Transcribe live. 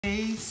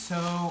Hey, so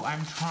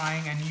I'm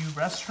trying a new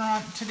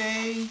restaurant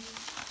today.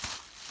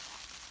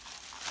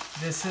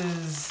 This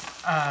is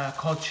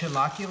called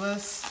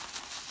Chilaquiles,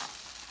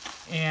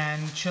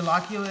 and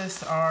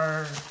Chilaquiles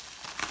are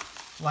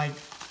like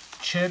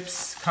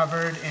chips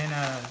covered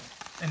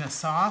in a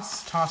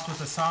sauce, tossed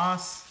with a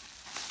sauce.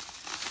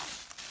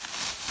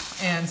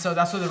 And so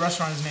that's what the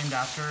restaurant is named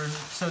after.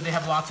 So they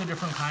have lots of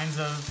different kinds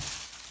of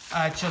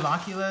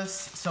chilaquiles.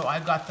 So I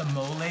got the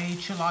mole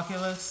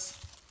chilaquiles.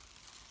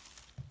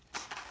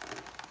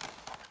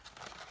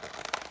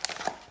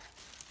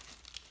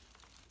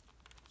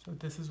 So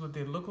this is what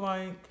they look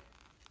like.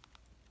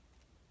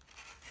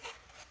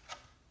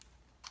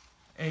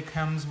 It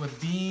comes with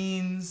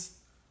beans,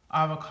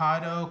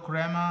 avocado,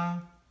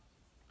 crema,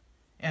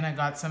 and I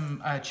got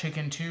some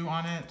chicken too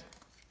on it.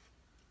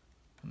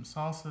 Some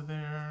salsa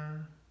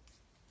there.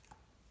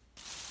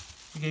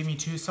 They gave me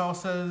two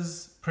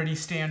salsas, pretty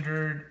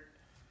standard.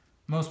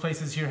 Most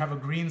places here have a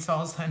green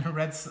salsa and a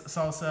red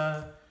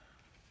salsa.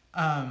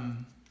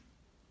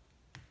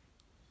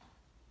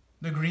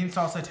 The green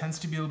salsa tends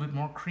to be a little bit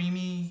more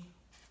creamy.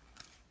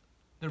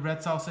 The red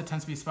salsa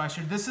tends to be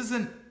spicier. This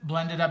isn't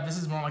blended up. This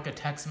is more like a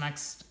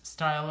Tex-Mex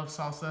style of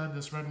salsa,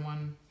 this red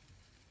one.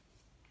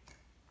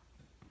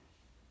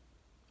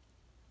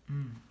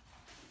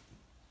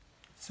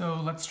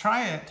 So let's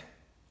try it.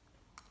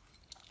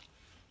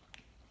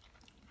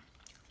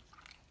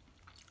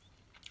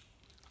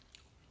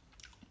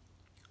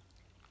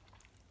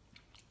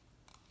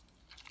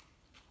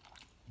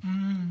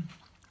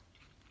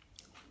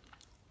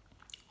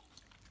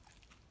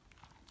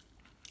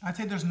 I'd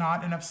say there's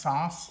not enough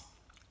sauce.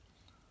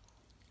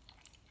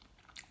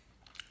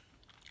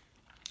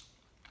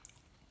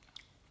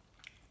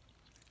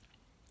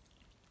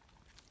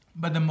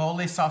 But the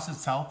mole sauce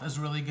itself is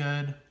really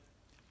good.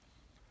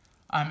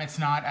 It's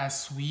not as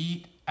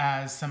sweet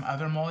as some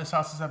other mole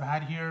sauces I've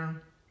had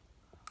here.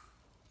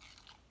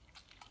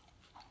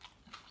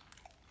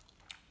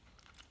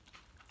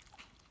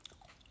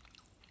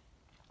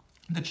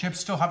 The chips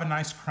still have a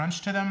nice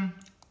crunch to them.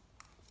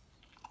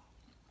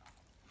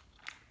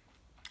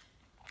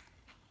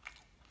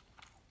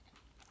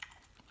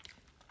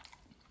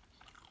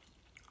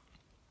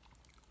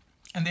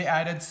 And they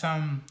added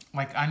some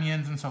like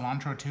onions and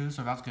cilantro too,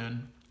 so that's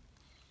good.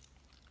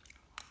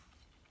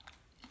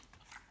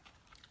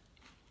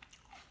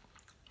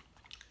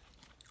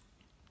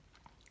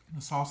 The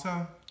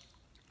salsa.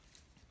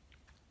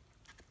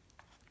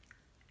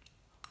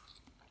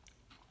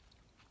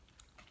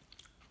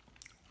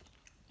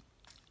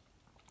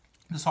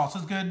 The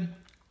salsa's good.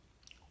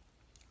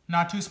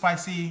 Not too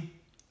spicy.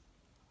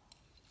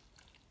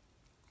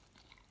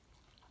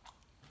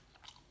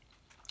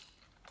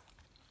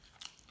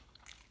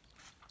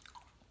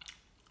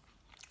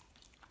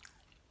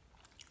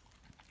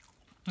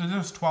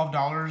 This is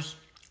 $12.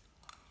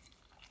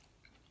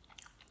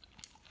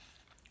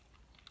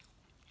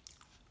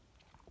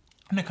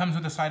 And it comes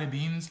with a side of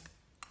beans.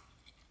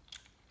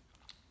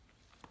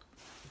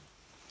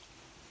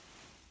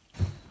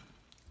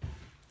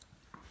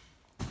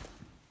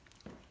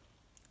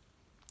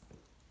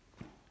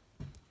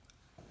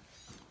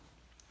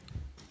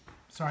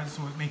 Sorry, just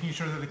making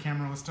sure that the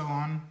camera was still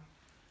on.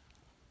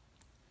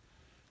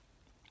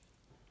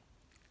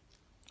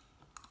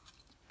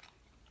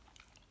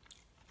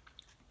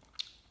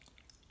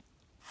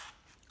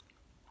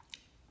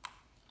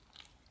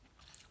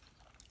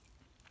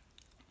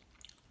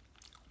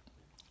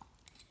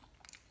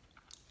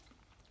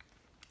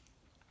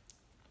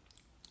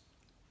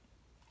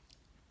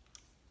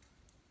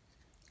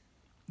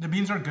 The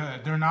beans are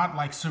good. They're not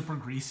like super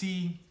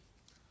greasy,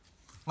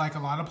 like a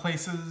lot of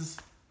places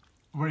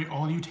where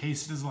all you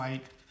taste is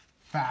like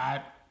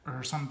fat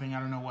or something,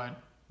 I don't know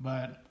what,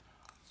 but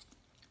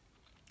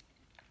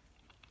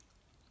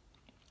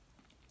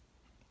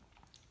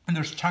and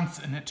there's chunks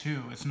in it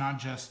too. It's not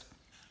just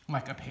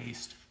like a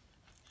paste.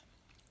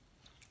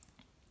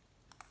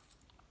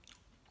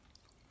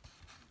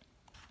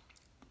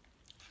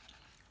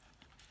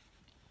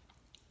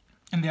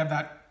 And they have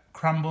that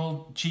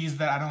crumbled cheese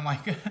that I don't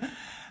like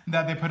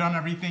that they put on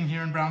everything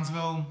here in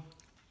Brownsville.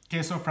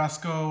 Queso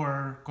fresco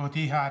or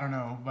cotija, I don't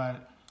know,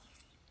 but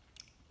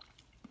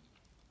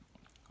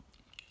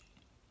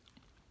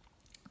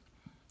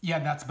yeah,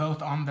 that's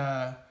both on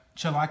the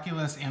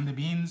chilaquiles and the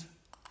beans.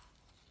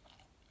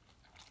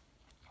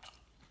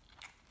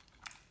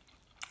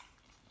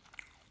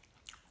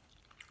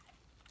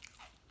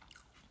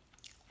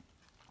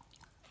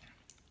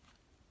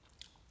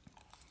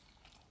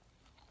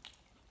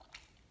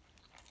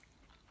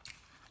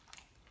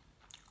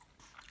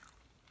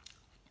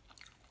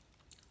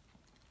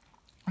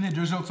 And they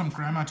drizzled some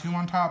crema too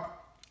on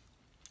top.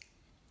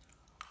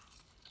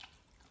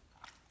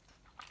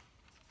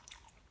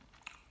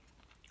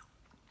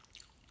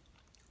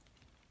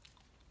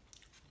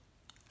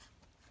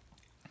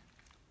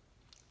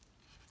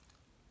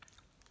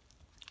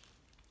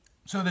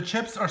 So the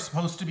chips are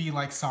supposed to be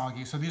like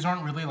soggy. So these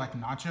aren't really like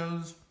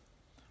nachos.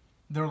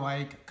 They're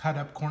like cut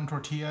up corn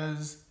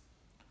tortillas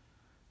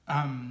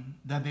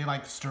that they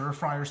like stir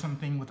fry or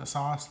something with the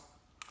sauce.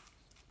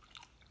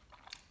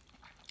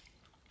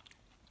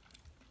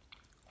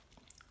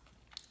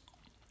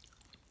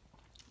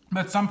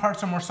 But some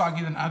parts are more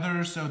soggy than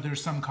others, so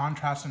there's some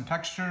contrast in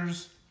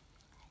textures.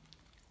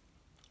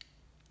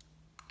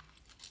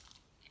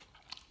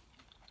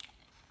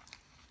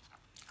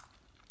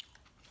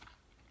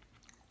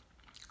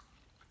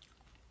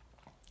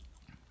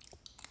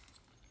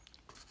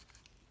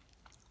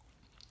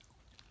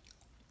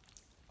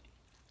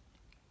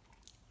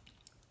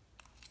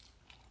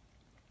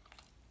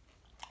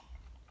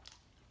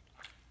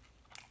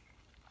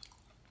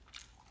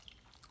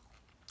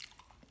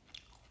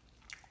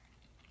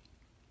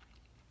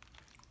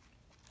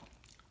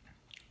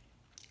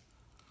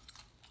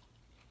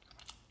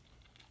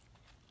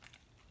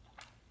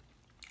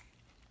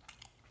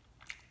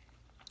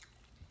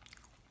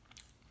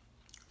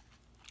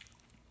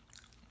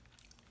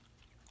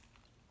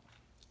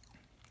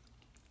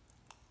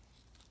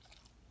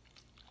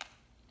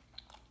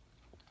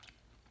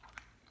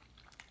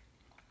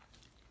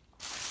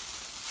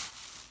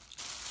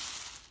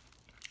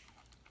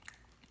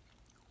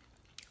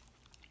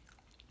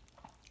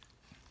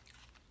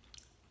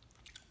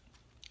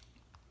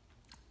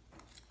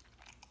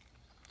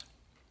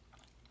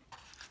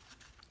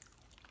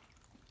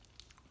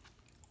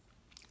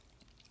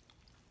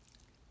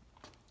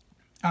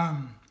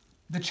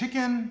 The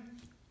chicken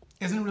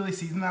isn't really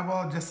seasoned that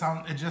well.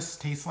 It just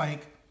tastes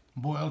like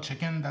boiled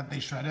chicken that they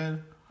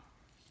shredded.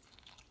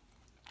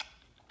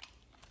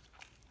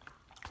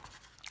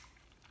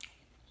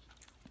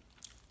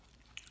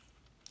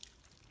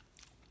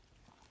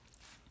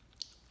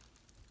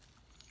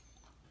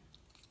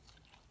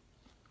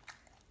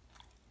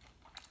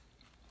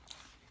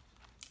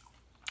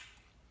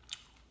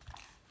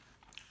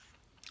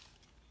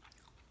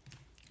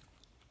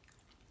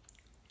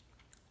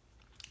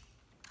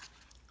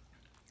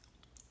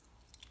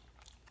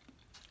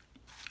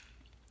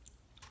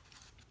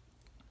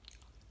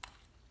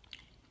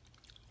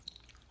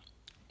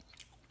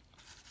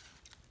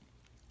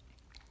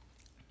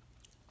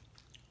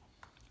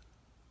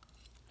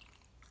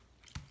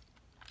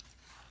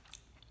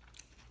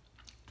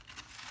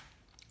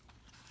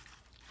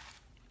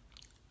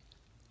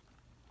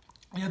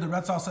 Yeah, the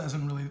red salsa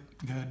isn't really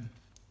good.